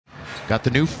Got the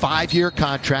new 5-year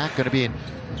contract, going to be in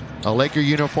a Laker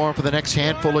uniform for the next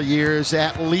handful of years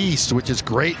at least, which is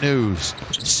great news.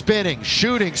 Spinning,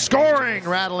 shooting, scoring,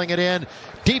 rattling it in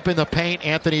deep in the paint,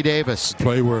 Anthony Davis.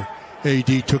 Play where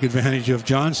AD took advantage of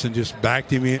Johnson, just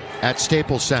backed him in. At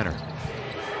Staples Center.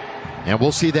 And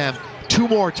we'll see them 2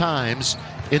 more times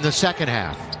in the second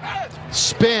half.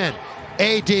 Spin.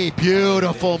 AD,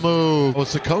 beautiful move.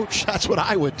 Was the coach? That's what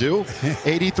I would do.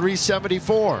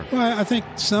 83-74. Well, I think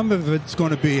some of it's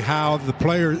going to be how the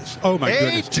players. Oh my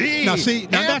goodness! Now see,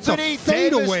 that's a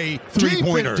fadeaway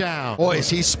three-pointer. Boy,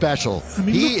 is he special. I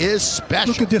mean, he is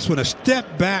special. Look at this one: a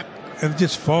step back and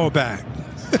just fall back.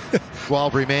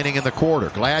 12 remaining in the quarter.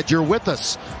 Glad you're with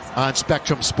us on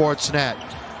Spectrum Sportsnet.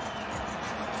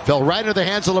 Fell right into the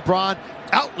hands of LeBron.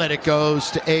 Outlet it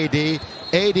goes to AD.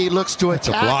 AD looks to attack. That's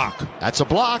a block. That's a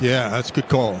block. Yeah, that's a good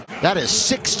call. That is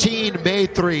 16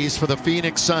 made threes for the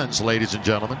Phoenix Suns, ladies and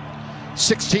gentlemen.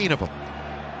 16 of them.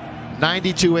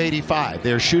 92-85.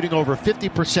 They're shooting over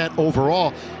 50%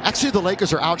 overall. Actually, the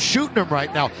Lakers are out shooting them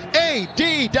right now.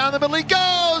 AD down the middle. He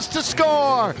goes to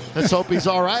score. Let's hope he's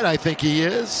all right. I think he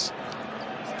is.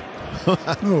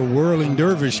 Oh, whirling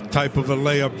dervish type of a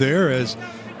layup there as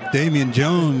Damian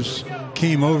Jones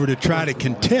came over to try to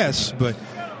contest, but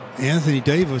Anthony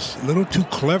Davis, a little too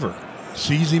clever,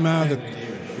 sees him out of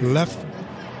the left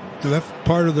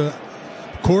part of the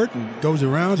court and goes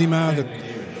around him out of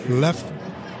the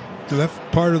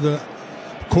left part of the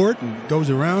court and goes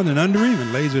around and under him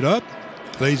and lays it up,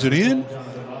 lays it in,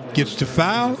 gets to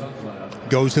foul,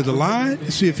 goes to the line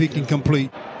to see if he can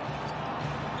complete.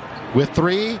 With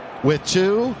 3, with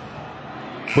 2,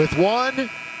 with 1.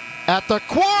 At the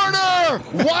corner!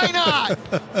 Why not?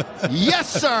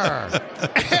 Yes, sir!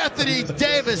 Anthony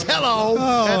Davis, hello!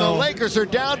 Oh. And the Lakers are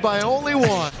down by only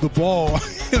 1. The ball,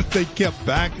 if they kept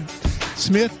back,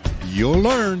 Smith, you'll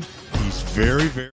learn. He's very, very...